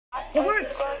It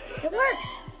works. It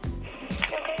works.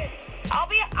 Okay. I'll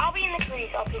be in the trees.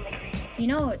 I'll be in the trees. You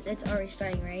know it's already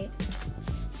starting, right?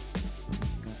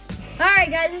 Alright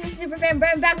guys, this is Superfan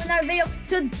Brandon back with another video.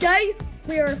 Today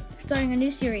we are starting a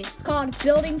new series. It's called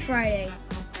Building Friday.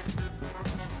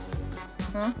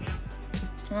 Huh?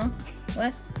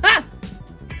 What? Ah!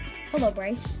 Hello,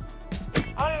 Bryce.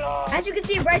 Hello. As you can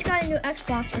see, Bryce got a new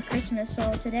Xbox for Christmas,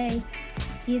 so today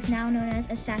he is now known as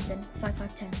Assassin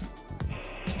 5510.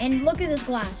 And look at this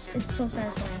glass. It's so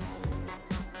satisfying.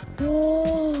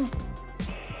 Whoa.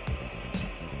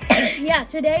 Yeah,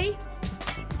 today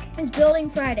is Building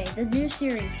Friday, the new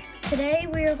series. Today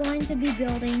we are going to be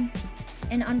building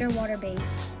an underwater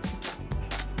base.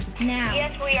 Now.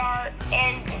 Yes, we are.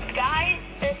 And guys,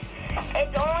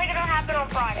 it's only gonna happen on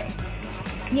Friday.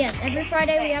 Yes, every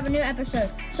Friday we have a new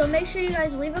episode. So make sure you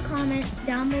guys leave a comment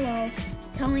down below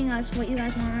telling us what you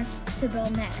guys want us to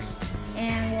build next.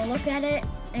 And we'll look at it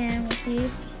and we'll see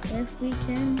if we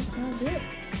can do it.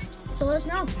 So let us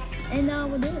know and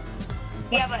we'll do it.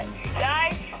 Yeah, but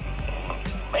guys,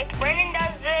 if Brendan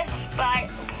does this by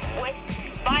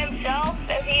himself,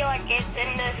 if he like gets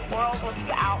in this world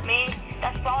without me,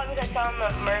 that's probably because some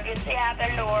emergency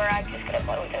happened, or I just couldn't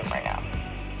play with him right now.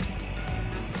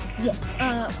 Yes.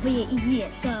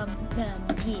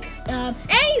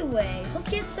 Anyways, let's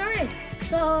get started.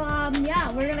 So,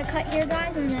 yeah, we're gonna cut here,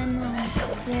 guys, and then we'll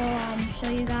show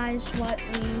you guys what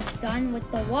we've done with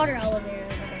the water elevator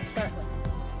that we're gonna start with.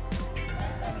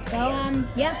 So,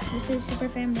 yeah, this is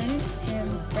Superfan Brandon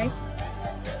and Bryce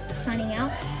signing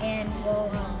out, and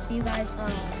we'll see you guys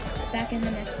back in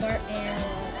the next part, and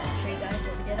we'll show you guys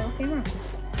what we did off camera.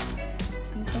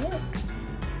 Peace out.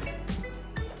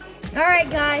 Alright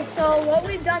guys, so what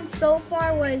we've done so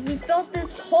far was we filled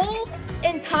this whole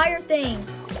entire thing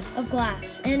of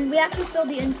glass, and we actually filled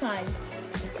the inside,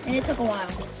 and it took a while,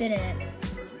 didn't it?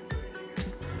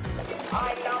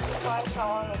 I'm not surprised how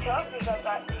long it took because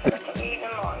that took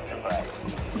even longer, but...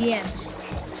 Yes.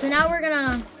 So now we're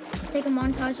gonna take a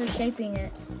montage of shaping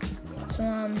it.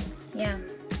 So, yeah,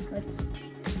 let's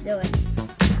do it.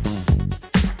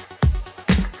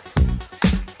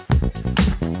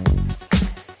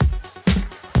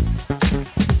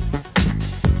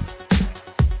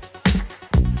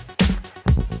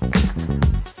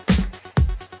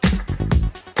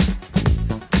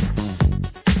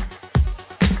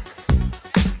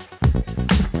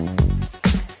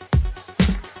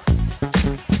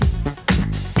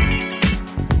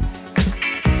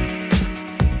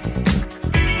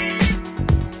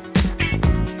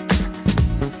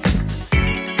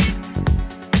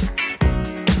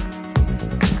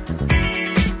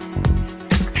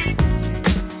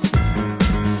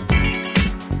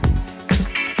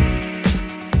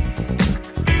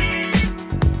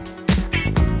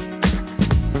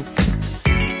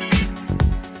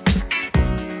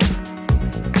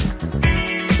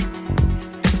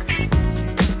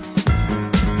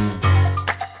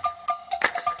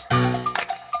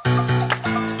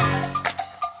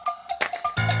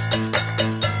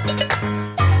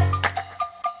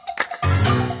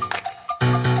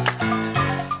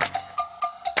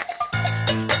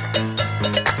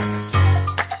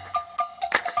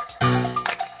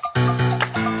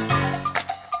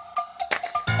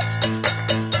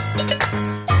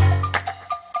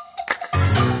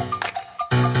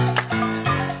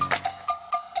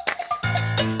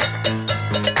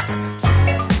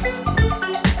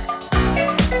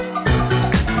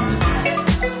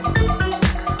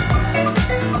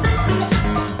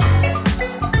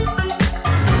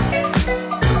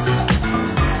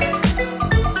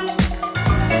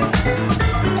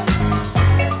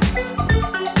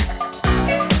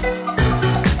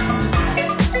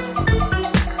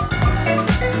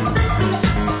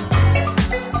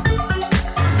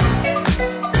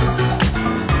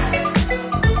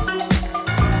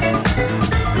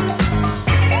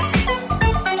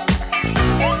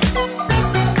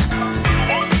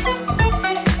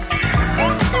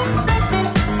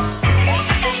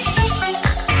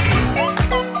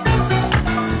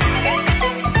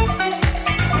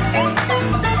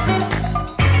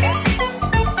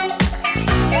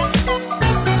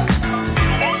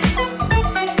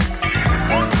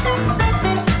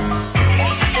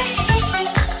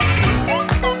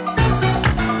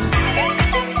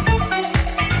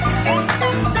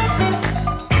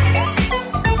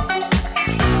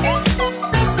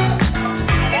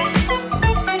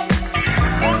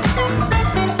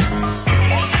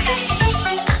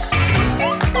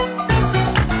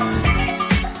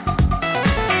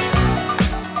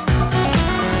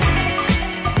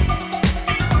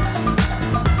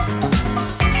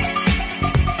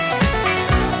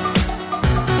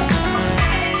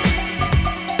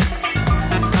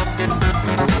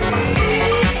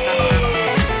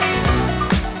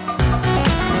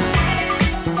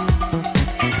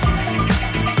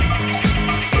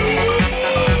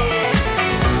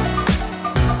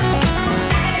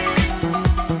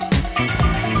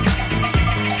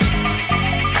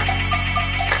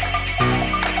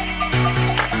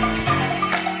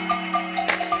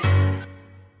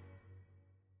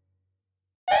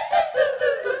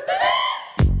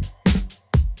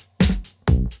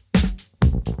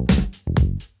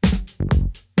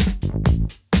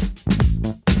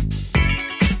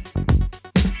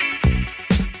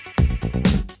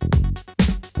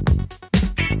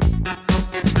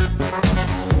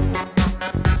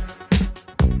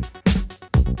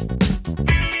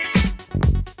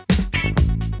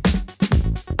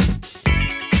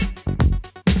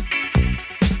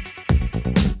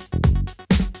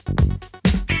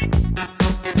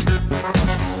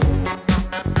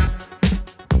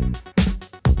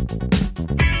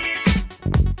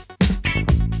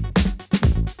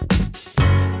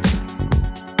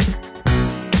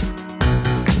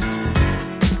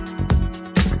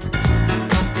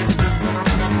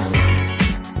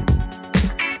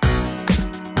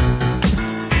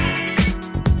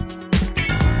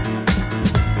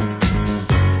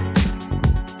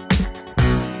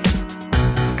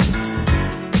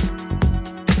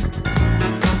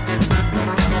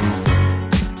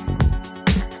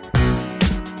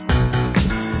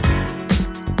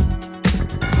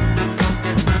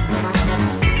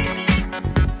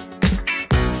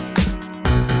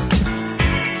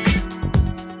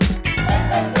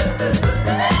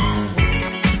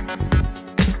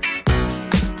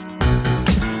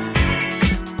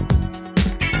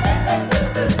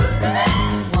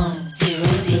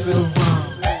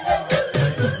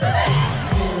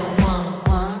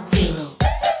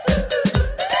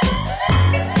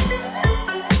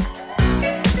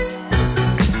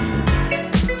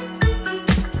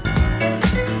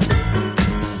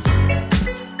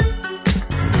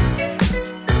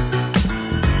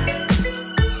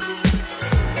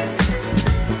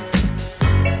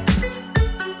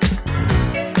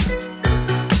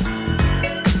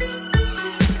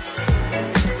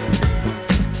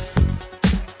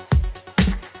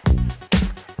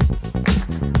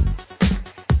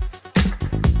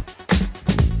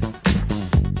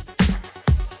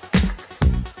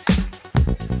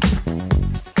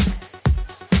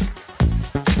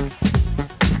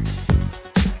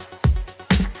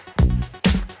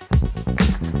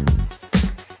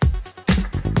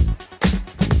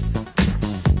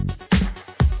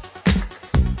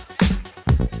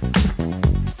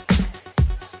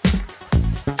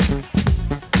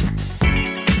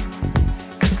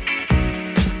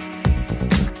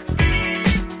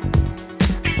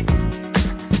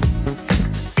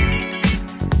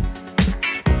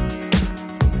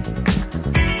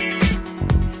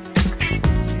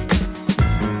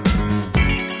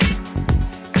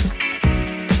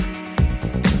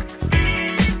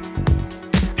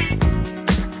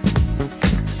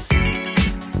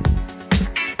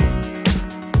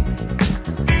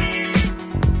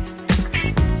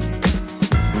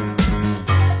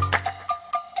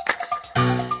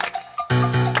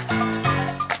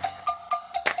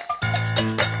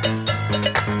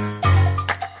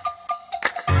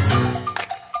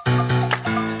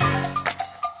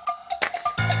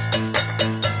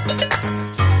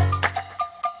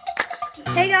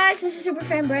 guys, this is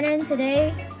Superfan Brennan.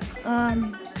 Today,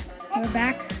 we're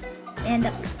back, and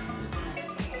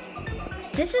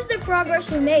this is the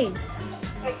progress we made.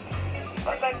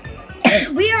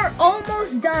 We are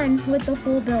almost done with the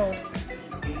full build,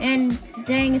 and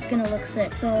dang, it's gonna look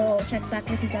sick. So I'll check back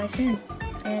with you guys soon.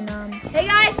 And hey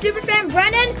guys, Superfan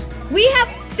Brennan, we have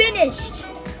finished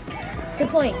the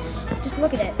place. Just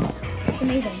look at it. It's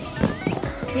amazing.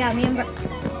 Yeah, me and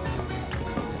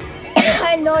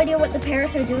I had no idea what the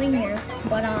parrots are doing here,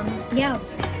 but yeah,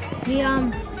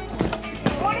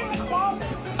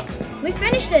 we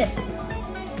finished it.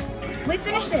 We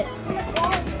finished it.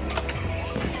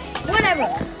 Whatever.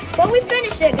 But we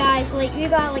finished it, guys. Like, you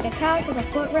got like a couch with a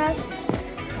footrest.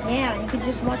 Yeah, you could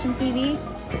just watch some TV.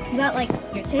 You got like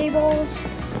your tables.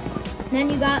 Then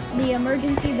you got the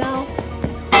emergency bell.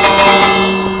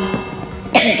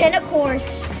 And of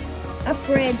course, a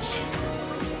fridge.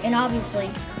 And obviously,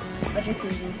 a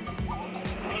jacuzzi.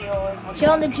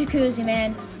 Chill in the jacuzzi,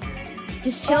 man.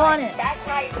 Just chill on it. That's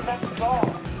not even the best of all.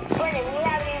 Brennan, we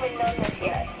haven't even done this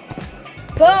yet.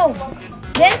 Boom!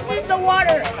 This is the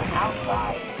water. On the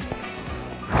outside.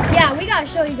 Yeah, we gotta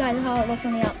show you guys how it looks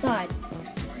on the outside.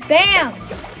 Bam!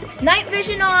 Night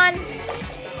vision on.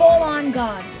 Full on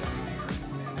God.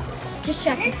 Just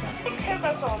check this out. This took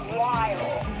us a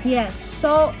while. Yes,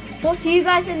 so we'll see you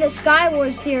guys in the Sky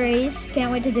Wars series.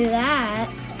 Can't wait to do that.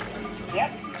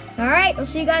 Yep. Alright, we'll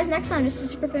see you guys next time. This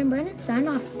is Superfan Brennan. Sign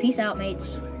off. Peace out,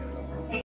 mates.